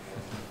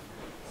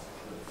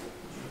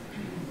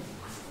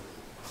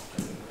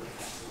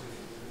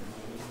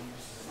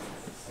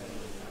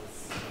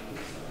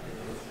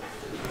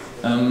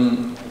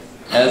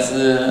 As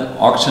an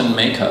auction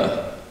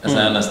maker, as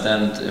I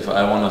understand, if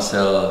I want to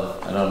sell,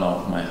 I don't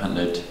know, my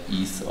 100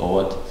 ETH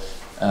or what,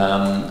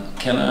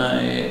 can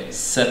I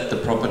set the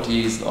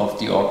properties of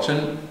the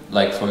auction?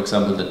 Like, for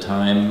example, the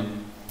time,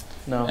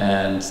 no.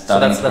 And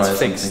starting so that's price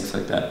fixed. and things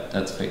like that.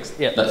 That's fixed.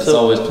 Yeah, that's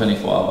always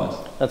 24 hours.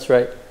 That's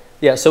right.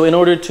 Yeah. So in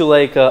order to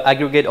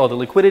aggregate all the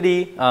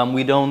liquidity,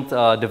 we don't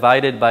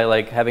divide it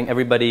by having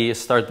everybody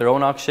start their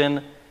own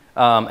auction.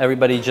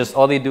 Everybody just,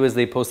 all they do is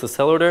they post a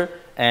sell order,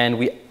 and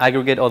we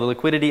aggregate all the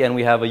liquidity, and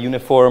we have a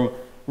uniform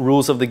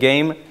rules of the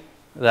game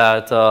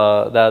that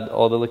that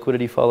all the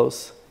liquidity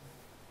follows.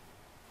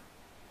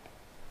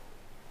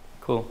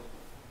 Cool.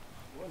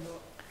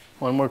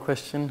 One more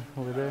question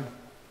over there.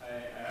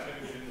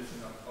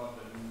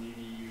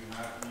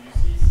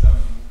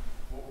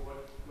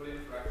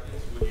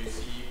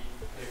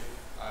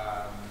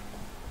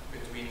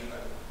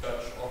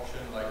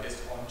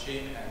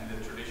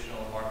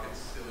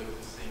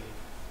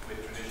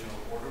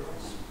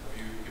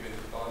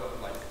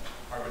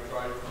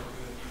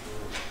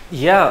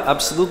 Yeah,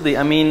 absolutely.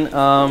 I mean,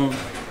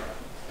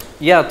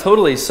 yeah,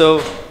 totally.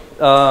 So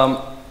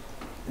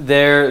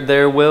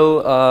there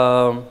will.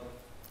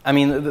 I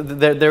mean,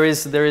 there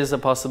is a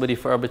possibility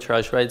for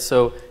arbitrage, right?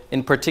 So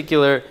in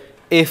particular,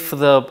 if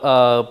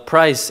the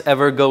price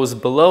ever goes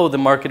below the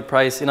market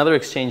price in other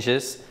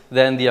exchanges,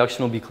 then the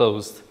auction will be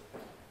closed,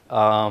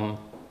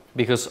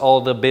 because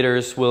all the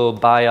bidders will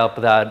buy up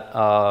that.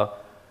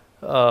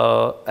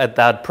 At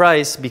that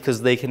price,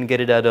 because they can get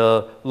it at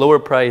a lower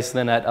price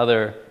than at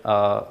other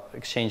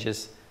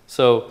exchanges.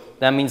 So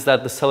that means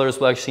that the sellers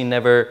will actually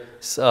never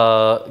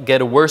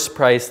get a worse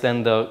price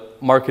than the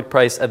market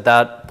price at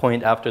that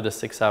point after the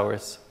 6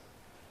 hours.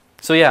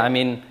 So yeah, I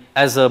mean,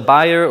 as a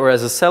buyer or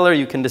as a seller,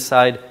 you can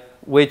decide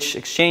which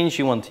exchange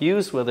you want to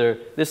use, whether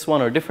this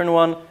one or a different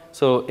one.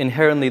 So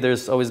inherently,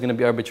 there's always going to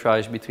be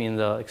arbitrage between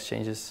the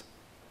exchanges,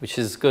 which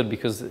is good,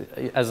 because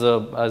as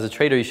a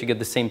trader, you should get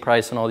the same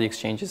price on all the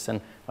exchanges, and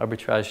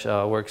arbitrage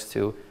works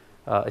to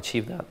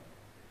achieve that.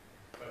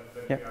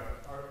 But yeah.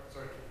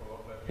 Sorry to follow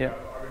up, but yeah. You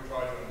have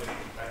arbitrage on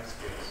different time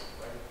scales,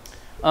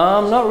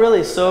 right? Not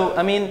really. So,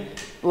 I mean,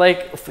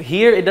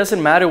 here, it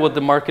doesn't matter what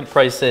the market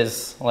price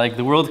is.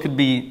 The world could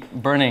be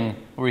burning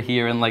over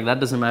here, and that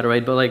doesn't matter,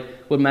 right? But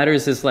what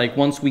matters is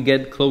once we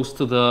get close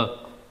to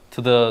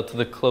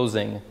the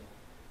closing.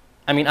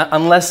 I mean,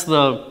 unless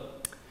the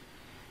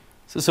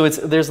So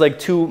there's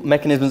two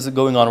mechanisms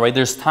going on, right?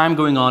 There's time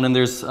going on, and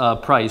there's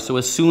price. So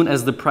as soon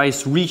as the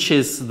price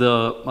reaches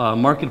the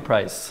market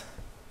price,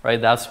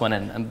 right, that's when,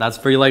 and that's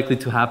very likely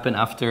to happen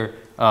after,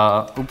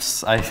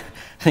 I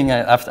think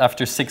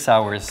after 6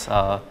 hours,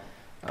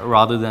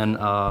 rather than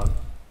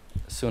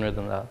sooner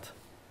than that.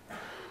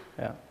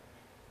 Yeah.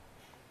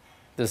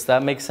 Does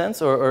that make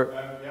sense, or?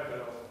 Yeah,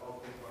 but I'll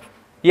take one.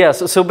 Yeah,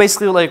 so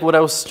basically like what I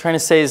was trying to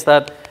say is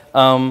that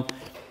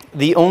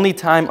the only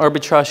time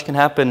arbitrage can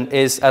happen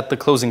is at the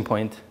closing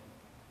point,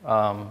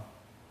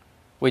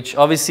 which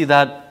obviously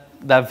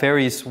that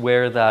varies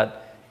where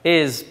that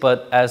is,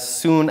 but as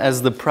soon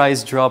as the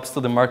price drops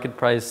to the market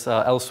price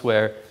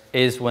elsewhere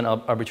is when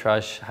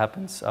arbitrage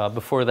happens.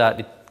 Before that,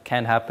 it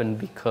can't happen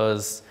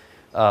because,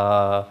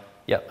 yeah,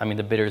 I mean,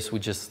 the bidders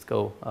would just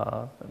go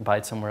buy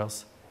it somewhere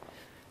else.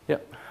 Yeah.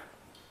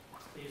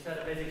 You said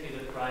that basically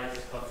the price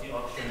of the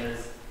auction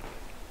is,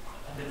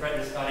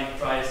 the starting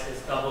price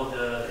is double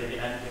the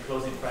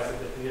closing price of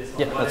the previous one.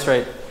 Yeah, that's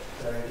right.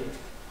 Okay.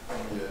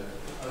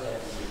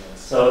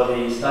 So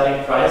the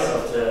starting price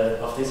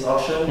of this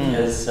auction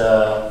is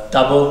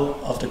double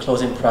of the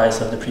closing price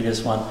of the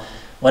previous one.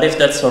 What if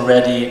that's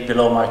already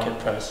below market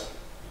price?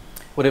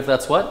 What if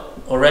that's what?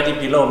 Already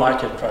below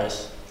market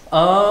price.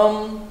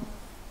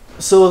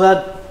 So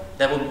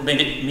that would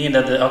mean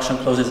that the auction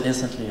closes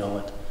instantly,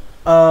 or what?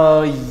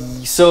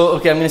 So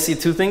okay, I'm gonna see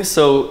two things.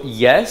 So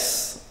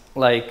yes,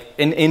 like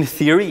in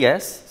theory,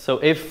 yes. So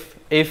if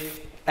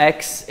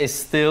X is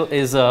still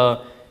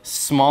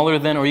smaller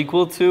than or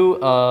equal to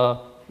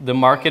the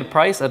market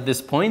price at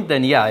this point,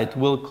 then yeah, it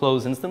will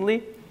close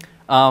instantly.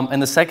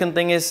 And the second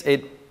thing is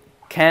it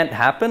can't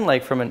happen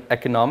like from an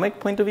economic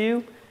point of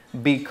view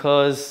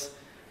because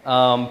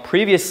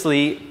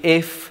previously,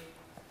 if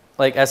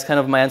like as kind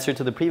of my answer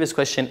to the previous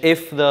question,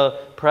 if the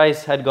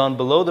price had gone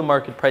below the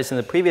market price in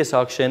the previous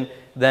auction,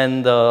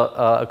 then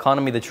the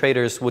economy, the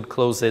traders would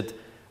close it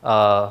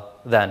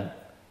then.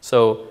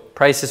 So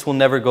prices will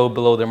never go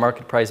below their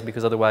market price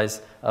because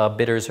otherwise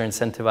bidders are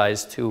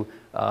incentivized to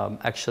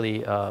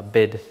actually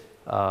bid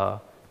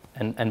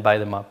and buy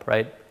them up,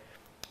 right?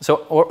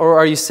 So, or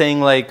are you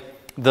saying like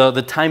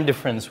the time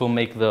difference will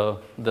make the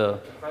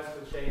price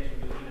will change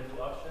between the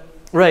two auctions?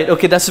 Right,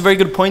 okay, that's a very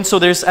good point. So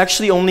there's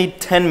actually only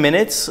 10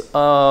 minutes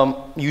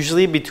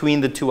usually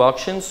between the two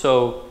auctions,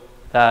 so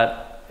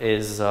that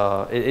is,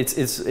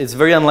 it's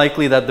very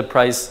unlikely that the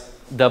price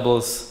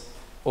doubles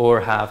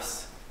or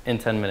halves in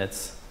 10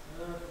 minutes.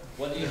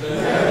 What do you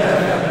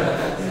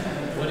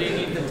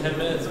need the 10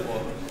 minutes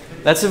for?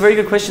 That's a very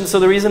good question. So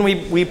the reason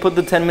we put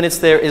the 10 minutes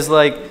there is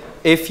like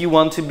if you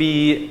want to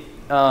be,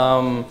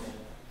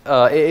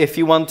 if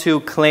you want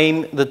to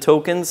claim the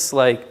tokens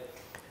like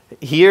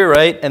here,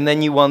 right, and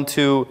then you want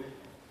to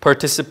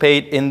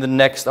participate in the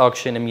next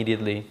auction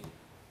immediately.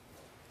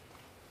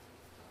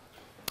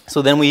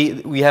 So then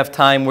we have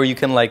time where you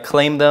can like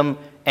claim them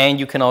and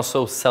you can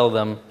also sell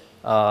them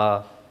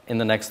in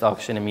the next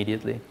auction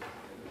immediately.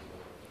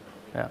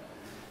 Yeah.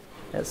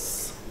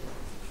 Yes.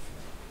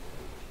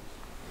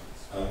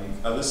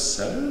 Are the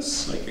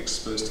sellers like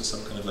exposed to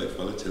some kind of like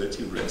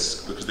volatility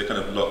risk because they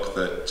kind of lock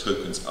their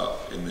tokens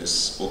up in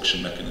this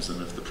auction mechanism?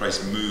 If the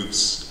price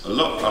moves a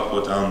lot up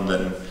or down,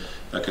 then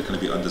that could kind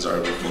of be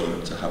undesirable for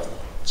them to have.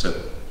 So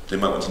they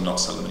might want to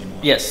not sell them anymore.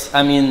 Yes,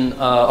 I mean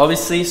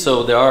obviously.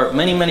 So there are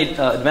many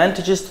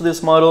advantages to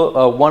this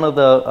model. One of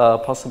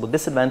the possible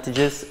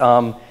disadvantages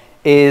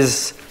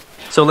is,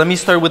 so let me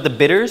start with the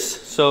bidders.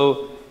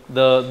 So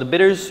the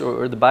bidders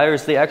or the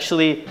buyers, they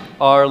actually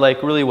are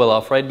like really well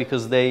off, right?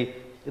 Because they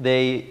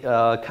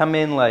come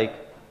in like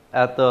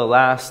at the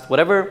last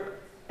whatever,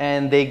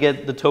 and they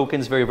get the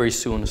tokens very, very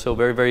soon. So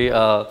very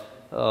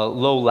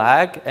low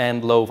lag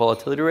and low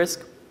volatility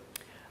risk.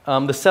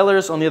 The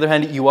sellers, on the other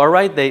hand, you are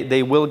right.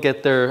 They will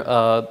get their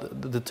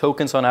the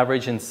tokens on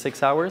average in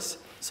 6 hours.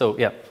 So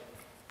yeah,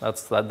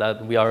 that's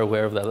that we are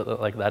aware of that.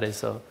 Like that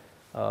is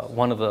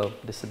one of the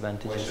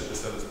disadvantages. Why should the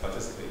sellers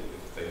participate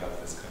if they have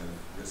this kind of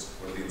risk?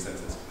 What are the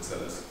incentives for the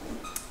sellers?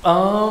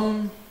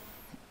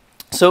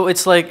 So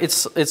it's like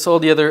it's all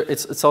the other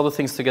it's all the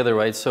things together,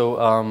 right?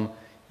 So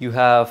you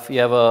have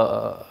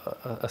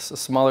a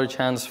smaller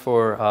chance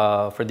for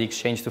the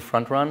exchange to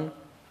front run.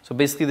 So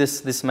basically,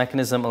 this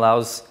mechanism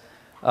allows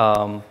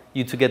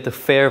you to get the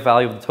fair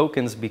value of the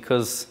tokens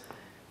because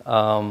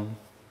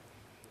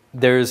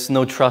there's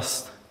no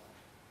trust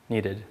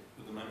needed.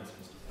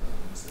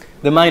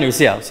 The miners,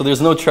 yeah. So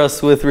there's no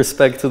trust with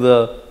respect to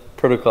the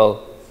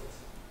protocol.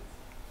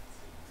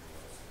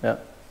 Yeah.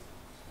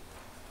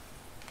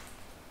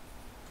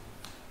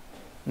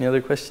 Any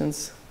other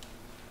questions?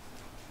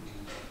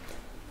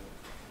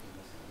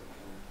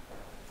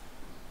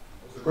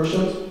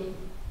 Questions?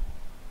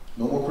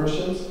 No more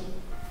questions?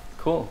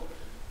 Cool.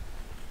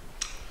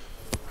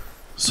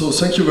 So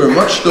thank you very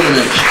much,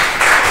 Dominik.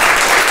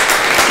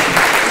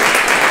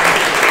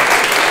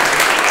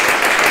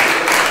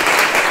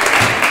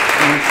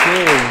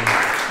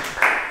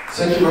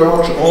 Thank you very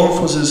much all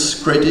for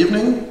this great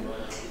evening.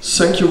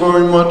 Thank you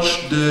very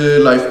much the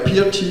live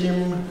peer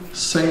team.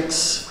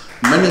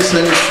 Many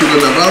thanks to the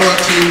Navarra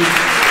team.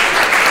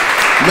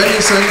 Many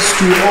thanks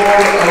to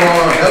all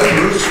our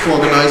helpers for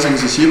organizing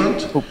this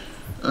event.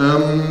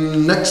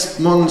 Next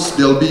month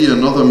there'll be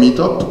another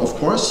meetup, of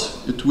course.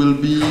 It will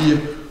be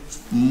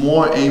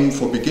more aimed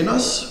for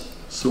beginners,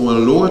 so a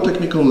lower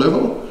technical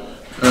level.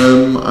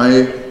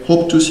 I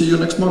hope to see you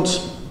next month.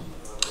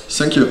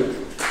 Thank you.